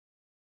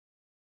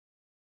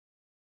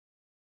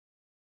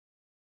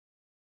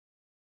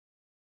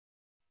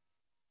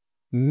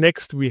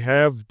Next, we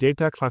have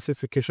data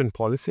classification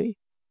policy.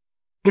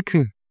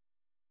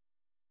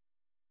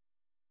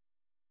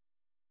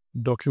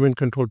 Document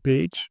control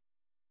page.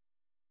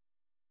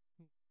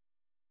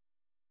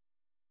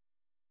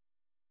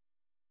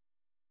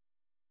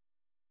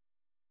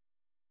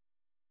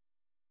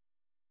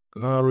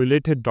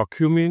 Related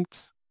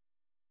documents.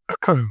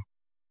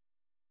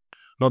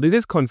 Now, this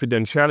is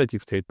confidentiality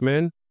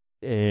statement,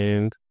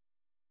 and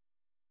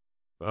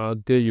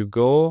there you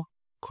go,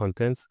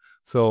 contents.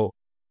 So,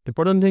 the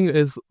important thing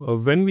is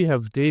when we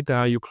have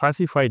data, you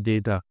classify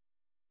data,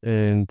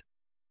 and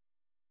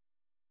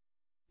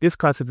this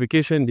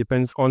classification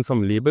depends on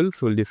some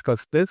labels. We'll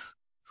discuss this.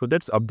 So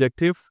that's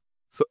objective.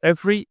 So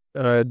every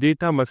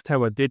data must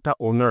have a data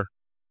owner.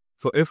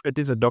 So if it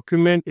is a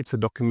document, it's a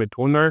document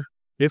owner.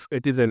 If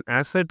it is an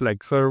asset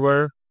like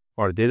server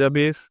or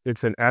database,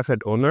 it's an asset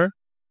owner.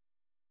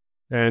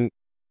 And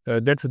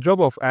that's the job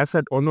of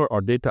asset owner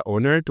or data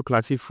owner to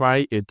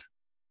classify it.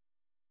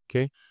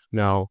 Okay.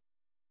 Now,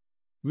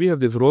 we have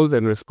these roles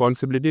and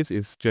responsibilities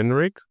is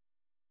generic.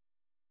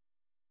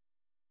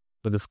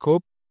 So the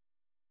scope,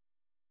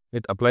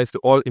 it applies to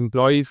all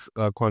employees,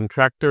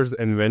 contractors,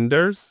 and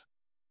vendors.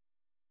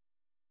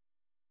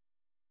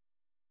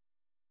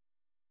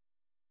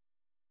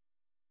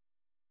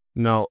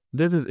 Now,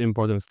 this is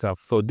important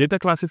stuff. So data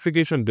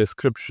classification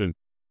description.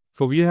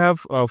 So we have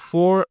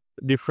 4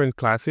 different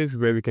classes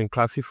where we can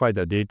classify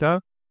the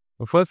data.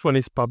 The first one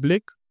is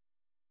public.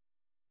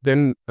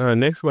 Then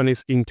next one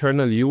is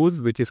internal use,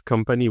 which is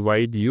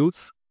company-wide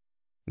use.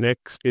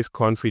 Next is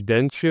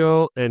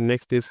confidential, and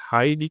next is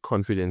highly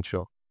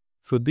confidential.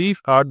 So these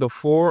are the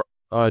 4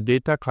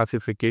 data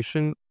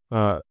classification,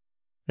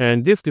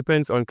 and this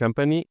depends on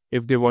company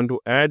if they want to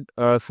add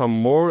some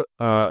more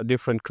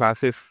different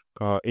classes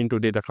into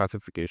data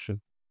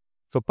classification.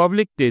 So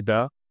public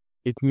data,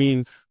 it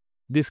means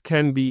this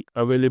can be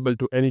available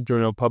to any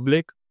general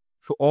public.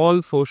 So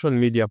all social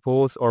media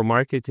posts or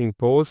marketing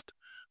posts,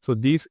 so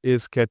this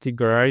is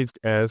categorized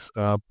as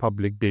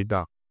public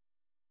data.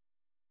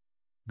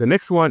 The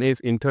next one is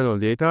internal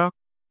data.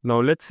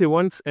 Now let's say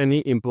once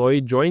any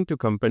employee joined to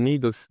company,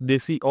 they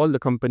see all the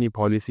company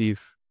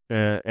policies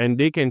and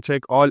they can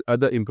check all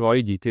other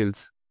employee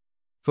details.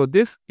 So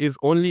this is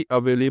only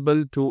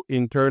available to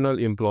internal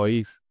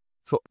employees.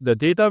 So the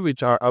data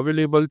which are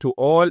available to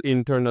all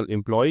internal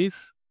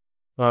employees,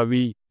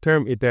 we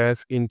term it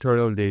as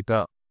internal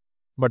data.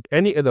 But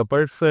any other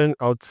person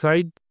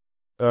outside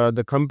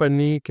the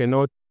company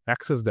cannot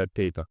access that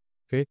data.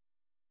 Okay.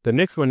 The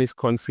next one is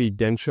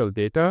confidential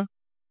data.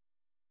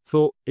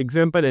 So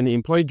example, an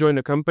employee joined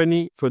a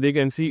company, so they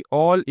can see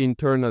all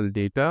internal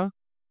data.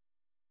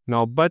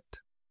 Now, but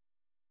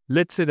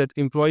let's say that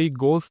employee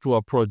goes to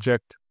a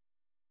project.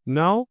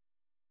 Now,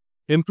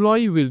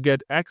 employee will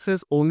get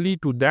access only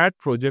to that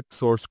project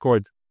source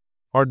code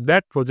or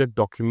that project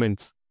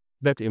documents.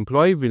 That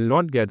employee will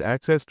not get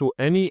access to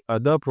any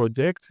other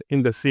project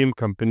in the same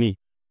company.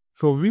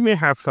 So we may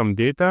have some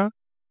data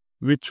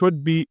which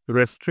should be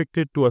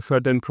restricted to a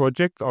certain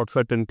project or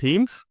certain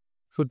teams.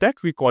 So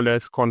that we call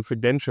as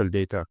confidential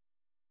data.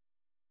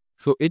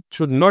 So it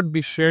should not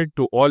be shared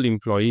to all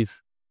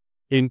employees.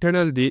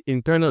 Internal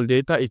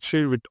data is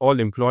shared with all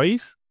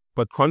employees,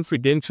 but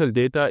confidential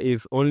data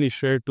is only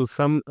shared to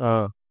some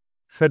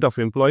set of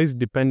employees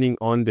depending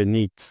on the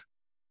needs.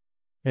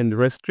 And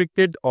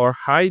restricted or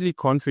highly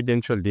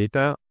confidential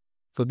data.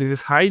 So this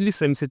is highly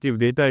sensitive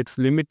data. It's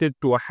limited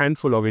to a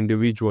handful of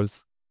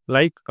individuals,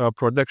 like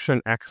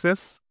production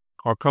access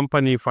or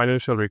company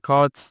financial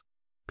records,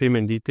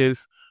 payment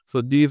details.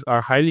 So these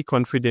are highly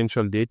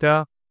confidential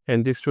data,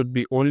 and this should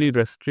be only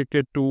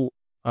restricted to,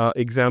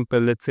 example,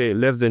 let's say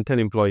less than 10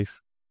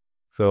 employees.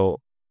 So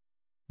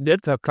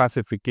that's a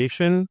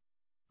classification,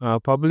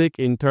 public,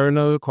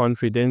 internal,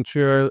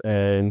 confidential,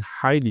 and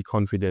highly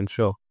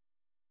confidential.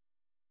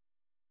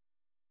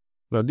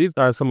 Now these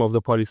are some of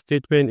the policy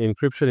statement.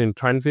 Encryption in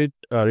transit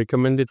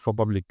recommended for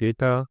public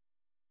data.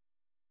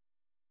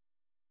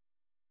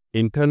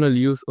 Internal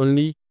use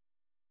only.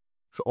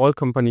 So all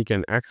company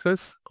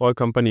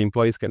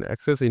employees can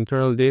access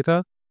internal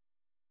data.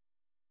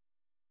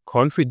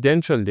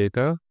 Confidential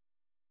data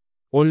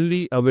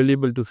only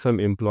available to some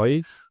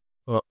employees.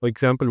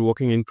 Example,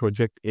 working in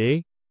project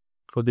A,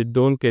 so they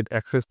don't get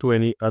access to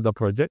any other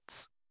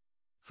projects.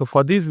 So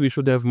for this, we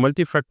should have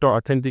multi-factor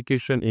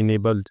authentication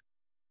enabled.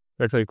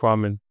 That's a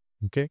requirement.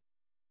 Okay.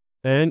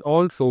 And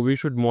also we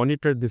should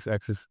monitor this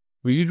access.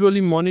 We usually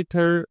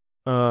monitor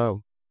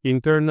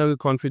internal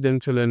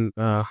confidential and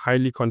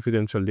highly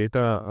confidential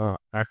data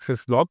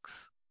access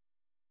logs.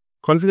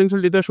 Confidential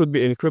data should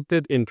be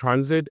encrypted in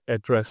transit,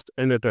 at rest,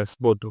 and at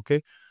rest both.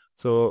 Okay.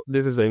 So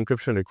this is the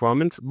encryption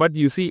requirements, but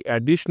you see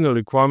additional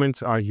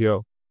requirements are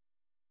here.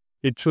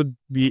 It should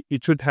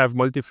have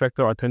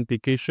multi-factor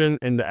authentication,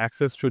 and the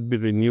access should be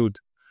renewed.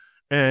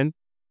 And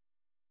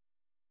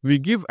we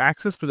give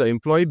access to the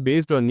employee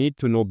based on need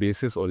to know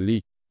basis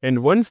only. And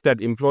once that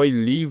employee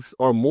leaves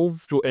or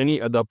moves to any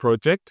other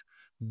project,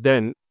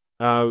 then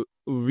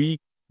we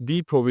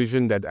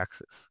deprovision that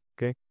access.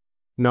 Okay.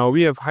 Now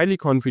we have highly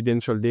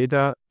confidential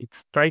data.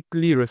 It's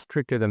tightly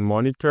restricted and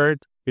monitored.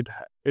 It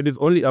is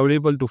only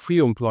available to free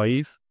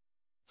employees.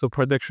 So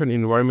production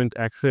environment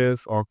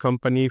access or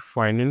company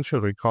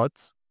financial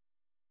records.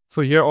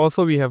 So here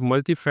also we have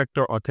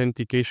multi-factor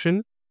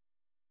authentication,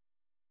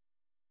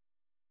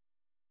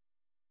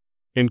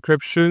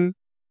 encryption.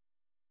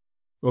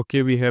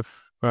 Okay, we have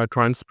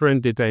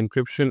transparent data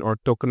encryption or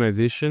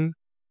tokenization.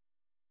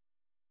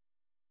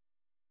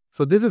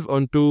 So this is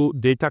onto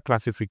data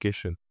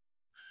classification.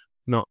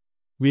 Now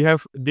we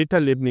have data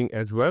labeling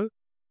as well.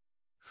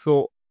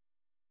 So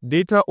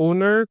data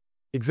owner,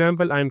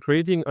 example, I'm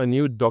creating a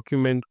new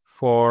document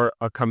for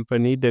a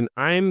company, then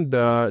I'm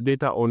the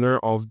data owner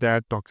of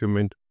that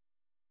document.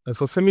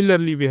 So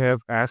similarly, we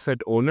have asset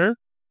owner.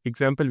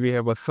 Example, we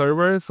have a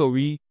server, so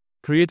we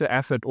create an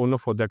asset owner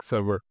for that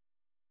server.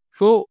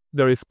 So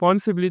the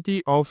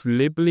responsibility of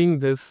labeling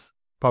this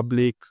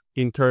public,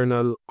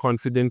 internal,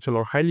 confidential,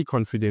 or highly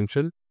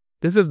confidential,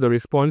 this is the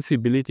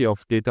responsibility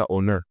of data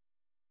owner.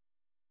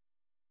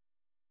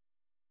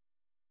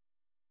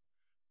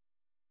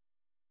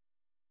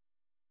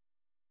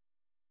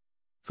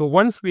 So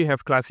once we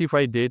have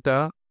classified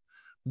data,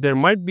 there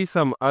might be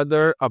some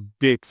other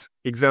updates.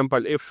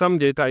 Example, if some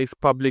data is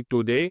public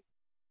today,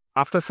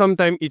 after some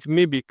time it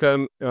may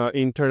become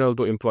internal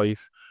to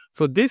employees.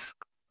 So this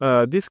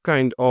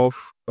kind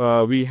of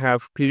we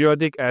have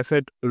periodic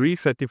asset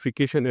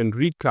recertification and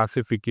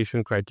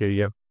reclassification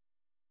criteria.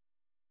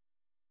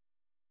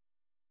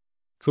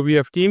 So we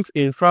have teams,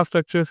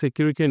 infrastructure,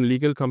 security, and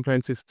legal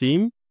compliances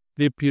team.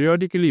 They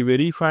periodically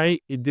verify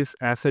this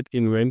asset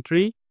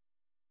inventory,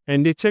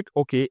 and they check,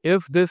 okay,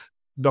 if this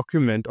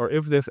document or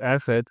if this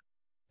asset,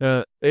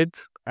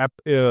 it's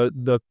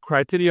the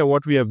criteria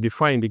what we have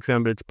defined,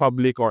 example, it's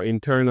public or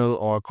internal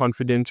or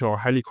confidential or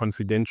highly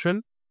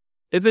confidential,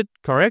 is it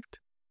correct,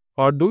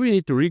 or do we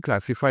need to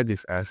reclassify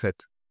this asset?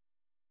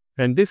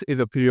 And this is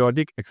a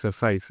periodic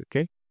exercise.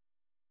 Okay,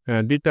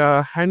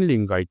 data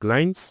handling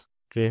guidelines.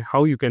 Okay,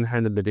 how you can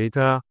handle the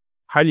data.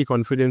 Highly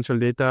confidential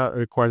data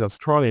requires a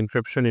strong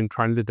encryption in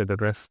transit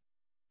address.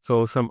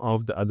 So some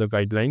of the other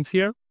guidelines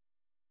here.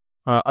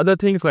 Other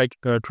things like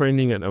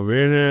training and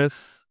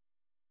awareness,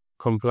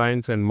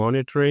 compliance and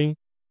monitoring,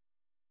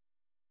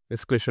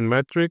 escalation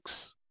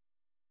metrics.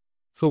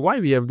 So why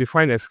we have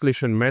defined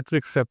escalation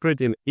metrics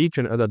separate in each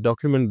and other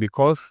document?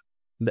 Because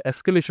the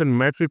escalation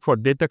metric for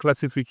data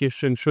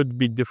classification should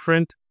be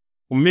different,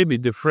 or may be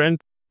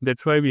different.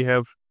 That's why we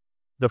have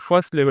the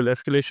first level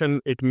escalation.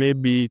 It may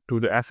be to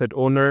the asset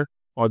owner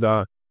or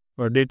the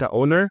data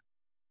owner.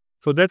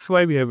 So that's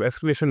why we have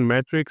escalation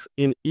metrics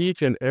in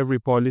each and every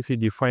policy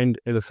defined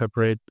as a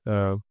separate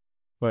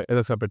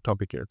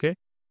topic here. Okay.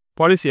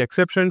 Policy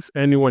exceptions.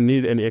 Anyone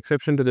need any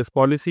exception to this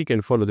policy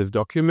can follow this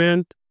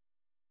document.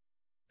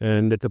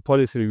 And that's a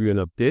policy review and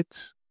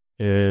updates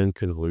and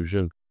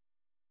conclusion.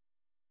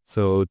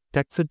 So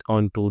that's it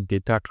on to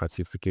data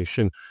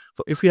classification.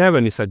 So if you have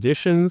any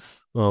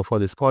suggestions for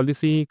this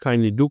policy,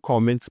 kindly do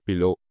comments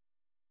below.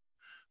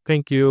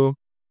 Thank you.